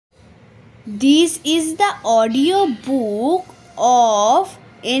This is the audio book of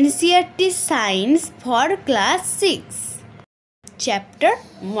NCERT Science for Class 6. Chapter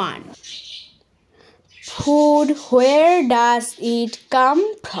 1. Food, where does it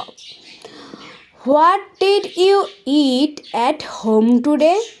come from? What did you eat at home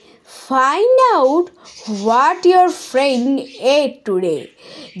today? Find out what your friend ate today.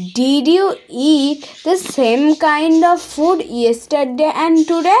 Did you eat the same kind of food yesterday and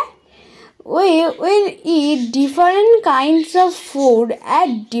today? We will eat different kinds of food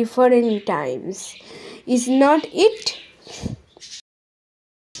at different times. Is not it?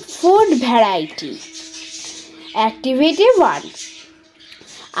 Food variety. Activity 1.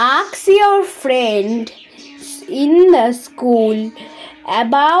 Ask your friend in the school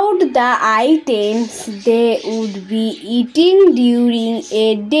about the items they would be eating during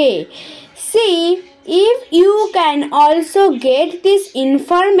a day. See if you can also get this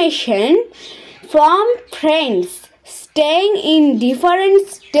information from friends staying in different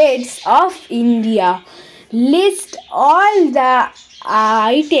states of India. List all the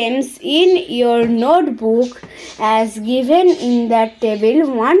items in your notebook as given in the table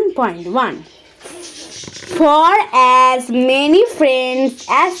 1.1 for as many friends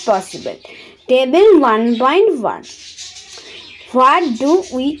as possible. Table 1.1. What do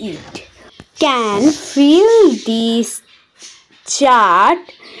we eat? Can fill this chart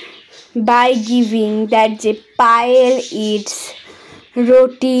by giving that the pile eats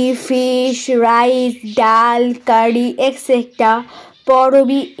roti, fish, rice, dal, curry, etc.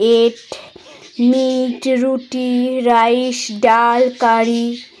 Porobi ate meat, roti, rice, dal,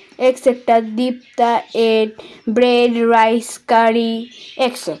 curry, etc. Dipta ate bread, rice, curry,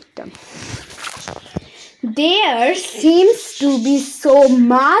 etc. There seems to be so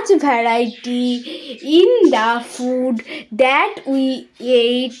much variety in the food that we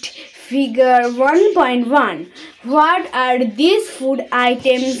ate. Figure 1.1. What are these food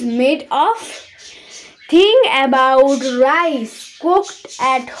items made of? Think about rice cooked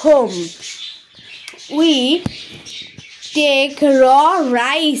at home. We take raw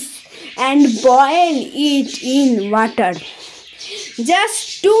rice and boil it in water.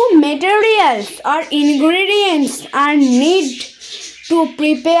 Just 2 materials or ingredients are needed to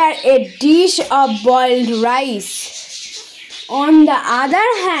prepare a dish of boiled rice. On the other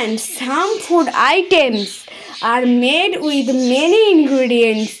hand, some food items are made with many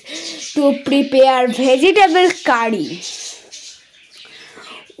ingredients to prepare vegetable curry.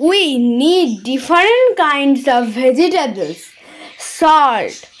 We need different kinds of vegetables,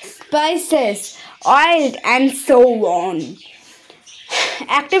 salt, spices, oil, and so on.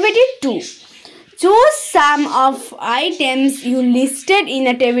 Activity 2. Choose some of items you listed in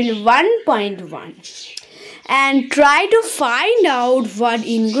a table 1.1 and try to find out what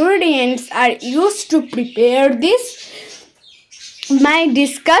ingredients are used to prepare this. By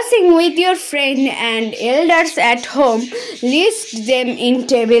discussing with your friend and elders at home, list them in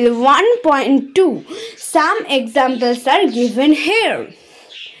table 1.2. Some examples are given here.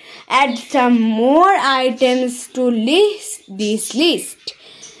 Add some more items to this list.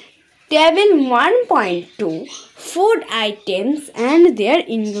 Table 1.2. Food items and their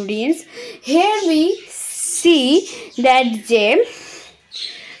ingredients. Here we see that the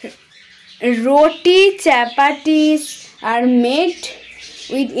roti, chapatis are made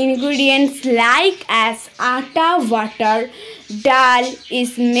with ingredients like as atta, water. Dal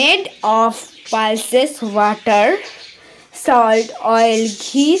is made of pulses, water, salt, oil,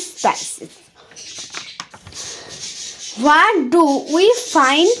 ghee, spices. What do we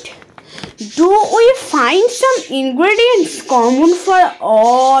find? Do we find some ingredients common for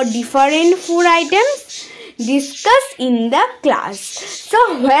all different food items? Discuss in the class.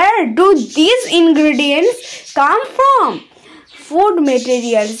 So where do these ingredients come from? Food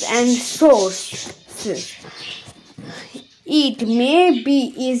materials and sources. It may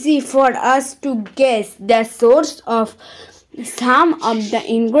be easy for us to guess the source of some of the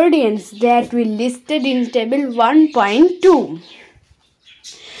ingredients that we listed in table 1.2.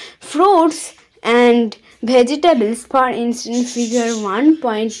 Fruits and vegetables, for instance, figure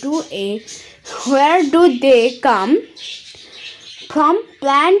 1.2a. Where do they come from?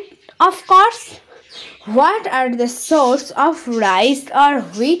 Plant, of course. What are the source of rice or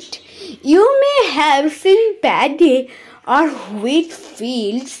wheat? You may have seen paddy or wheat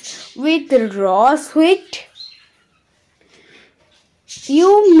fields with raw wheat.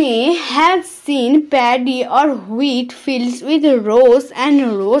 You may have seen paddy or wheat fields with rows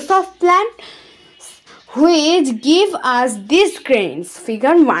and rows of plants which give us these grains. Figure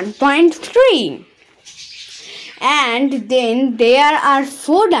 1.3. And then there are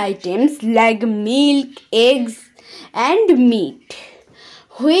food items like milk, eggs, and meat,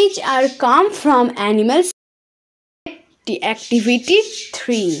 which are come from animals. Activity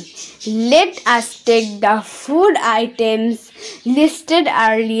 3. Let us take the food items listed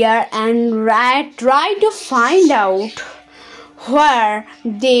earlier and try to find out where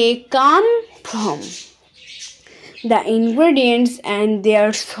they come from. The ingredients and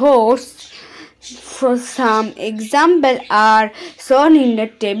their source. For some examples are shown in the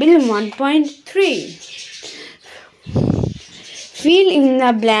table 1.3. Fill in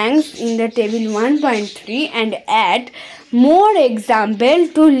the blanks in the table 1.3 and add more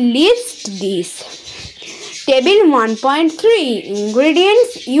examples to list these. Table 1.3.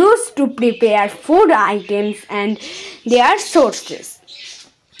 Ingredients used to prepare food items and their sources.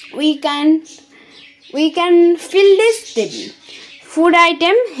 We can fill this table. Food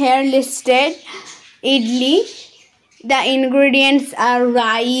item here listed: idli. The ingredients are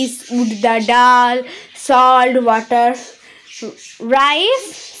rice, urd dal, salt, water.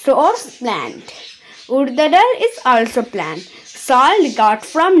 Rice, source, plant. Urd dal is also plant. Salt got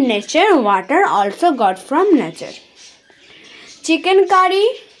from nature, water also got from nature. Chicken curry,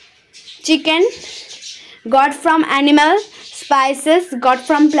 chicken got from animal. Spices got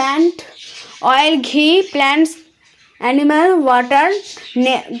from plant. Oil, ghee, plants, animal, water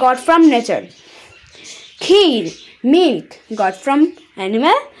got from nature. Kheer, milk got from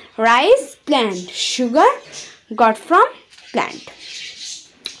animal. Rice, plant. Sugar got from plant.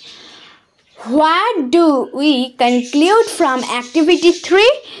 What do we conclude from activity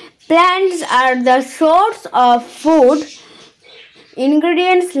 3? Plants are the source of food.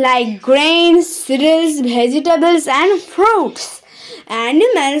 Ingredients like grains, cereals, vegetables, and fruits.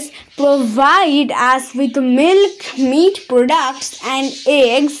 Animals provide us with milk, meat products, and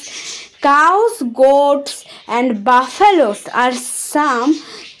eggs. Cows, goats, and buffaloes are some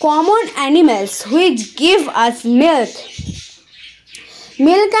common animals which give us milk.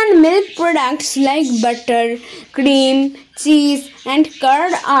 Milk and milk products like butter, cream, cheese, and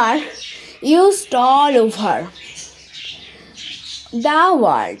curd are used all over the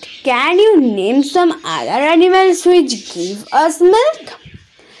world. Can you name some other animals which give us milk?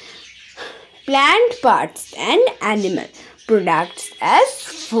 Plant parts and animal products as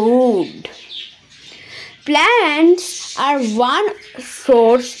food. Plants are one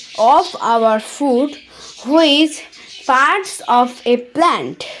source of our food. Which parts of a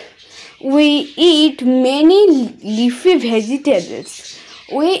plant? We eat many leafy vegetables.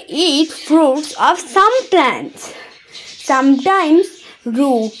 We eat fruits of some plants. Sometimes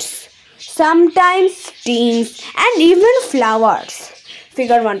roots, sometimes stems, and even flowers.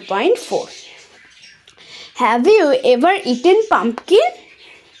 Figure 1.4. Have you ever eaten pumpkin?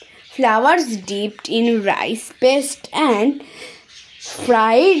 Flowers dipped in rice paste and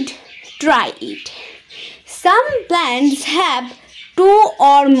fried. Try it. Some plants have 2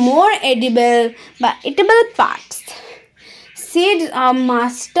 or more edible but eatable parts. Seeds of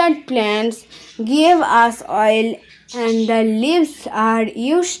mustard plants give us oil, and the leaves are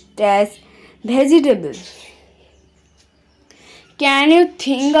used as vegetables. Can you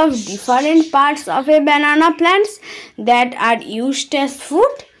think of different parts of a banana plant that are used as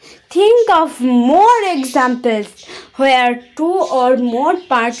food? Think of more examples where 2 or more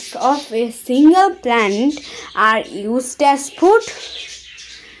parts of a single plant are used as food.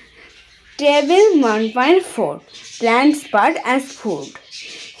 Table 1.4. Plants part as food.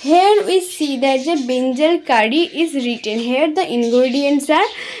 Here we see that the brinjal curry is written. Here the ingredients are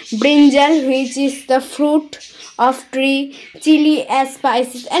brinjal, which is the fruit of tree, chili as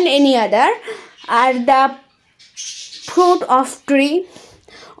spices, and any other are the fruit of tree.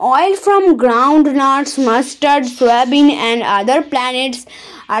 Oil from groundnuts, mustard, soybean, and other plants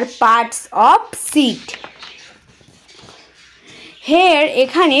are parts of seed. Here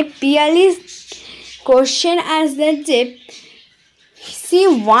এখানে Piali's question as that she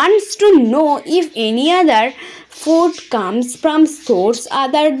wants to know if any other food comes from source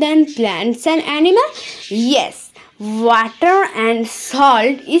other than plants and animals. Yes, water and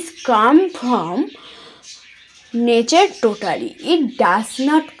salt is come from nature totally. It does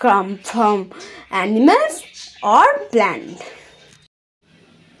not come from animals or plants.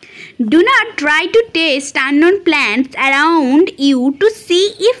 Do not try to taste unknown plants around you to see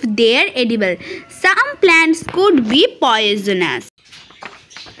if they are edible. Some plants could be poisonous.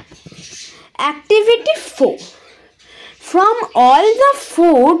 Activity 4. From all the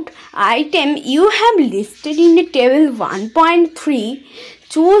food items you have listed in the table 1.3,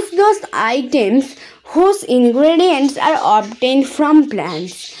 choose those items whose ingredients are obtained from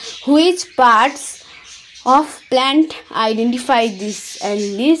plants. Which parts of plant. Identify this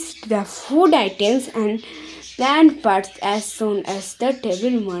and list the food items and plant parts as soon as the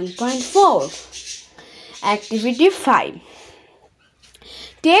table 1.4. Activity 5.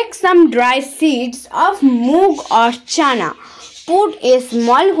 Take some dry seeds of moong or chana. Put a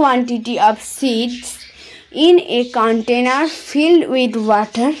small quantity of seeds in a container filled with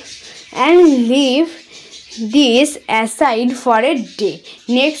water and leave this aside for a day.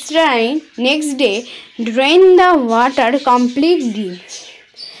 Next day, drain the water completely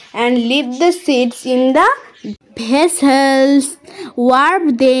and leave the seeds in the vessels.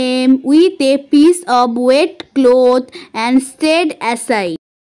 Warp them with a piece of wet cloth and set aside.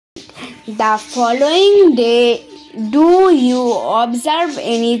 The following day, do you observe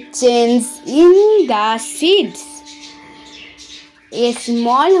any change in the seeds? A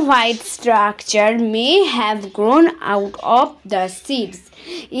small white structure may have grown out of the seeds.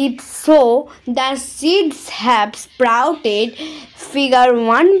 If so, the seeds have sprouted. Figure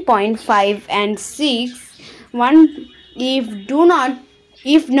 1.5 and 6.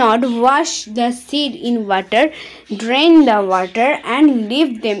 If not, wash the seed in water, drain the water and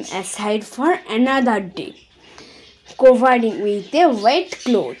leave them aside for another day, covering with a wet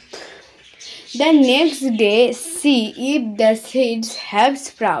cloth. The next day, see if the seeds have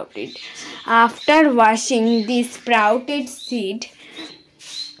sprouted. After washing the sprouted seed,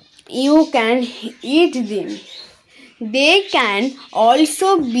 you can eat them. They can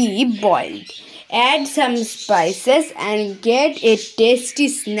also be boiled. Add some spices and get a tasty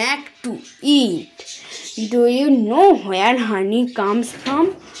snack to eat. Do you know where honey comes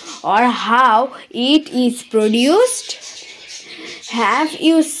from or how it is produced? Have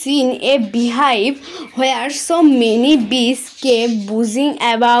you seen a beehive where so many bees keep buzzing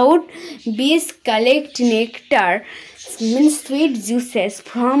about? Bees collect nectar, sweet juices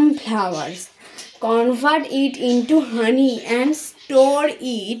from flowers, convert it into honey and store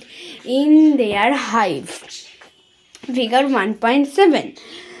it in their hive. Figure 1.7.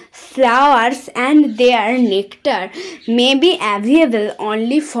 Flowers and their nectar may be available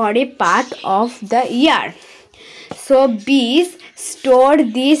only for a part of the year. So bees store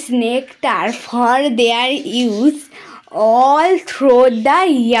this nectar for their use all through the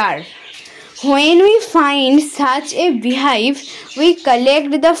year. When we find such a beehive, we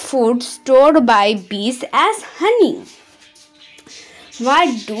collect the food stored by bees as honey.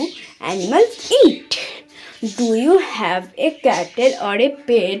 What do animals eat? Do you have a cattle or a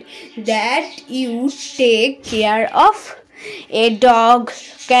pet that you take care of? A dog,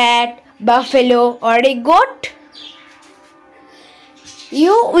 cat, buffalo, or a goat?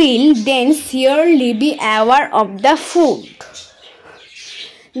 You will then surely be aware of the food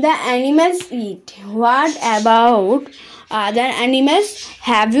the animals eat. What about other animals?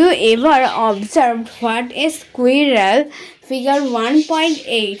 Have you ever observed what a squirrel, figure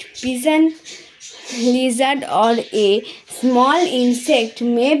 1.8, pigeon, lizard or a small insect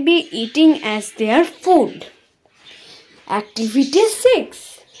may be eating as their food? Activity 6.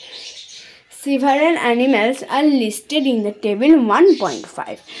 Several animals are listed in the table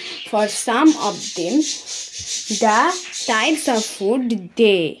 1.5. For some of them, the types of food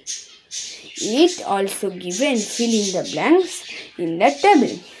they eat also given. Fill in the blanks in the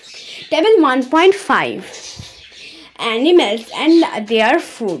table. Table 1.5. Animals and their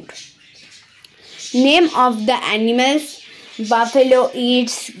food. Name of the animals: buffalo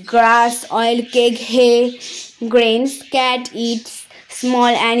eats grass, oil cake, hay, grains. Cat eats small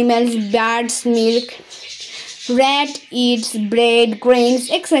animals, birds, milk. Rat eats bread, grains,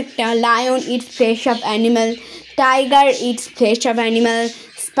 etc. Lion eats flesh of animal. Tiger eats flesh of animal.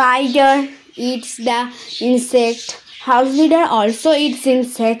 Spider eats the insect. House leader also eats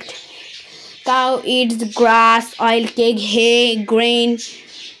insect. Cow eats grass, oil cake, hay, grain,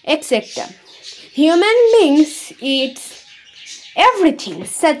 etc. Human beings eat everything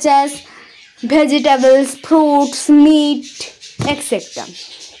such as vegetables, fruits, meat, etc.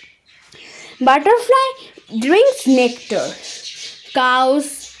 Butterfly drinks nectar.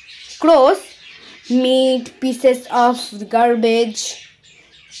 Crows meat, pieces of garbage.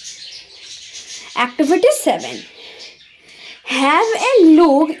 Activity 7. Have a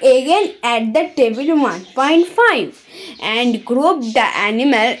look again at the table 1.5 and group the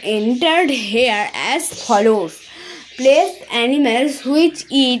animal entered here as follows. Place animals which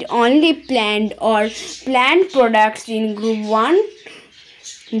eat only plant or plant products in group 1.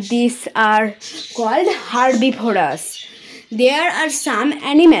 These are called herbivorous. There are some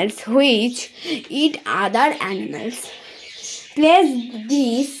animals which eat other animals. Place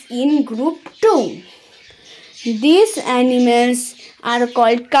these in group 2. These animals are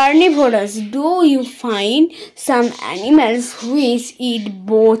called carnivorous. Do you find some animals which eat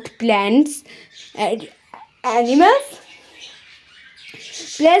both plants and animals?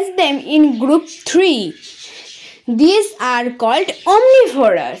 Place them in group 3. These are called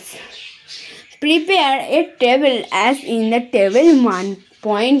omnivorous. Prepare a table as in the table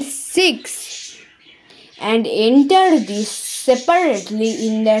 1.6 and enter this separately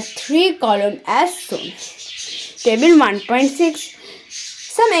in the 3 column as shown. Table 1.6.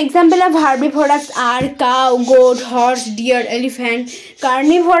 Some example of herbivorous are cow, goat, horse, deer, elephant.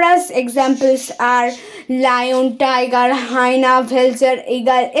 Carnivorous examples are lion, tiger, hyena, vulture,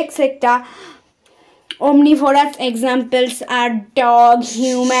 eagle, etc. Omnivorous examples are dog,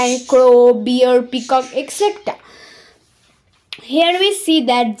 human, crow, bear, peacock, etc. Here we see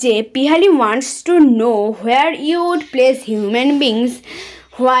that J. Pihali wants to know where you would place human beings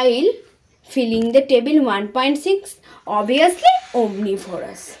while filling the table 1.6. Obviously,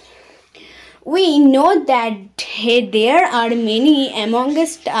 omnivorous. We know that there are many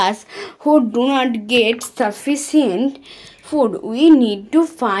amongst us who do not get sufficient food. We need to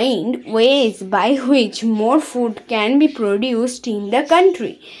find ways by which more food can be produced in the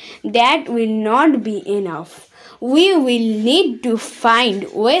country. That will not be enough. We will need to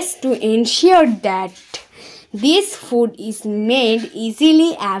find ways to ensure that this food is made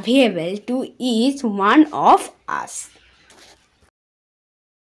easily available to each one of us.